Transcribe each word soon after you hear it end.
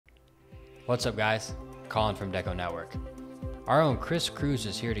What's up guys? Colin from DecoNetwork. Our own Chris Cruz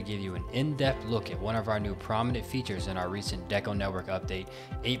is here to give you an in-depth look at one of our new prominent features in our recent DecoNetwork update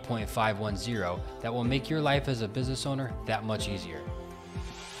 8.510 that will make your life as a business owner that much easier.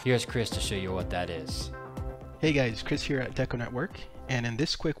 Here's Chris to show you what that is. Hey guys, Chris here at DecoNetwork, and in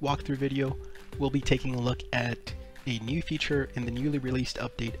this quick walkthrough video we'll be taking a look at a new feature in the newly released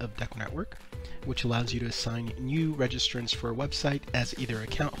update of DecoNetwork, which allows you to assign new registrants for a website as either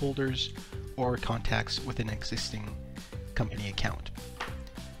account holders or contacts with an existing company account.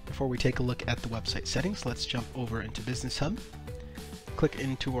 Before we take a look at the website settings, let's jump over into Business Hub, click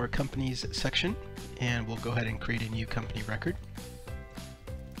into our companies section, and we'll go ahead and create a new company record.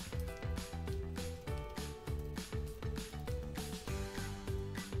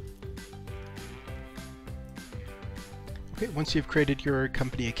 Okay, once you've created your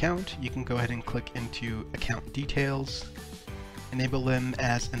company account, you can go ahead and click into Account Details, enable them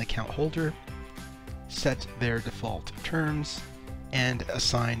as an account holder, set their default terms, and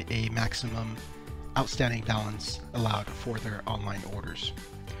assign a maximum outstanding balance allowed for their online orders.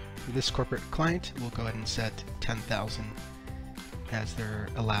 For this corporate client, we'll go ahead and set $10,000 as their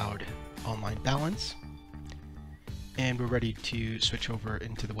allowed online balance. And we're ready to switch over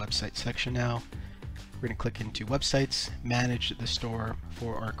into the website section now. We're going to click into Websites, manage the store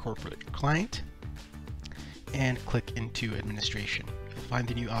for our corporate client, and click into Administration. You'll find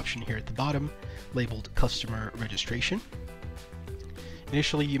the new option here at the bottom labeled Customer Registration.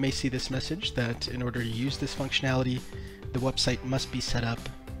 Initially, you may see this message that in order to use this functionality, the website must be set up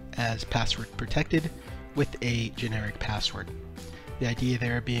as password protected with a generic password. The idea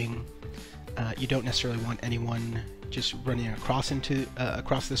there being you don't necessarily want anyone just running across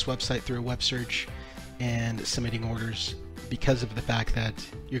this website through a web search and submitting orders because of the fact that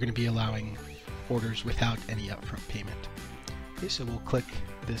you're going to be allowing orders without any upfront payment. Okay, so we'll click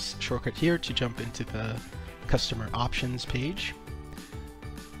this shortcut here to jump into the customer options page.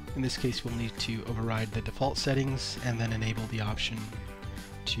 In this case, we'll need to override the default settings and then enable the option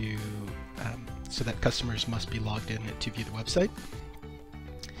to so that customers must be logged in to view the website.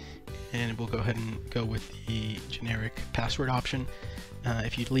 And we'll go ahead and go with the generic password option.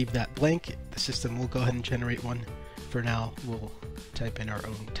 If you leave that blank, the system will go ahead and generate one. For now, we'll type in our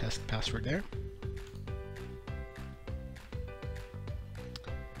own test password there.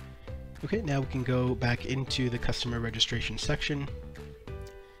 Okay, now we can go back into the customer registration section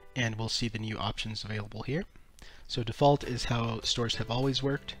and we'll see the new options available here. So default is how stores have always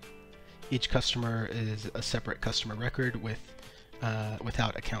worked. Each customer is a separate customer record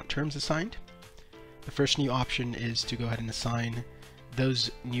without account terms assigned. The first new option is to go ahead and assign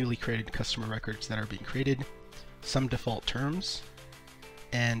those newly created customer records that are being created some default terms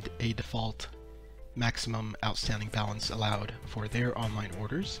and a default maximum outstanding balance allowed for their online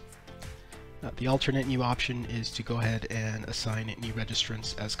orders. The alternate new option is to go ahead and assign new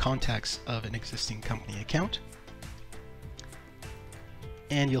registrants as contacts of an existing company account.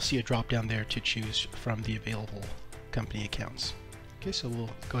 And you'll see a drop down there to choose from the available company accounts. Okay, so we'll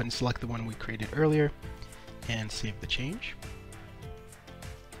go ahead and select the one we created earlier and save the change.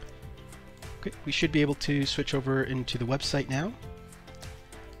 Okay, we should be able to switch over into the website now.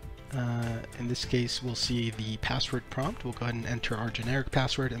 In this case, we'll see the password prompt. We'll go ahead and enter our generic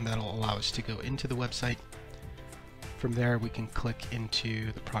password, and that'll allow us to go into the website. From there, we can click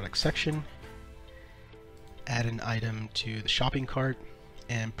into the product section, add an item to the shopping cart,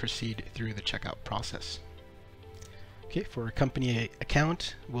 and proceed through the checkout process. Okay, for a company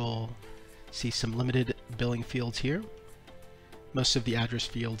account, we'll see some limited billing fields here. Most of the address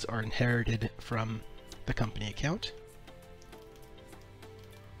fields are inherited from the company account.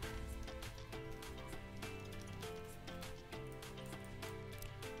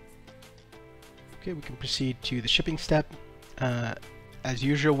 Okay, we can proceed to the shipping step. As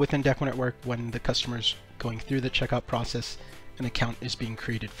usual within DecoNetwork, when the customer's going through the checkout process, an account is being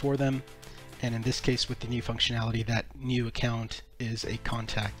created for them. And in this case, with the new functionality, that new account is a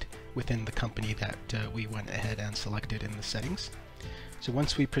contact within the company that we went ahead and selected in the settings. So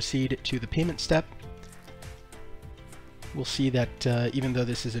once we proceed to the payment step, we'll see that even though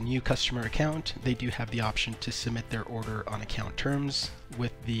this is a new customer account, they do have the option to submit their order on account terms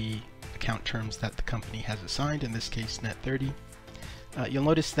with the account terms that the company has assigned, in this case net 30. You'll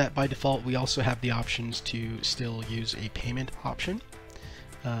notice that by default we also have the options to still use a payment option.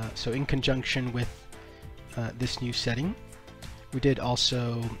 So in conjunction with this new setting, we did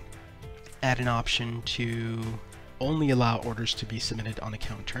also add an option to only allow orders to be submitted on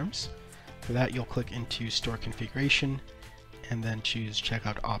account terms. For that, you'll click into Store Configuration and then choose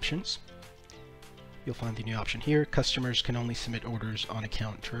Checkout Options. You'll find the new option here. Customers can only submit orders on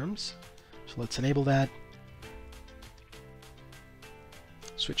account terms. So let's enable that.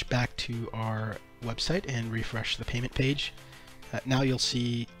 Switch back to our website and refresh the payment page. Now you'll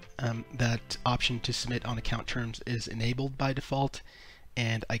see that option to submit on account terms is enabled by default,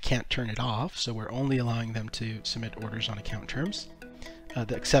 and I can't turn it off, so we're only allowing them to submit orders on account terms.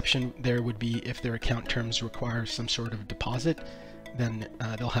 The exception there would be if their account terms require some sort of deposit, then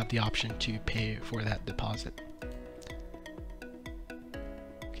they'll have the option to pay for that deposit.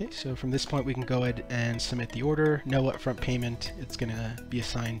 Okay, so from this point we can go ahead and submit the order. No upfront payment. It's going to be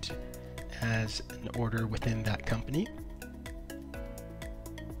assigned as an order within that company.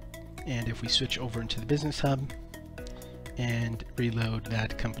 And if we switch over into the Business Hub and reload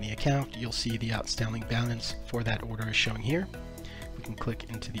that company account, you'll see the outstanding balance for that order is showing here. We can click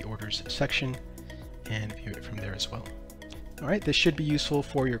into the orders section and view it from there as well. Alright, this should be useful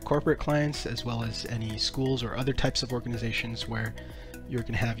for your corporate clients as well as any schools or other types of organizations where you're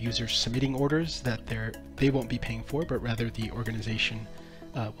going to have users submitting orders that they won't be paying for, but rather the organization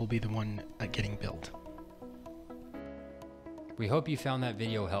will be the one getting billed. We hope you found that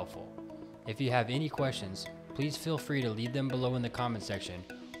video helpful. If you have any questions, please feel free to leave them below in the comment section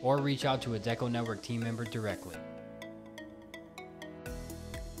or reach out to a DecoNetwork team member directly.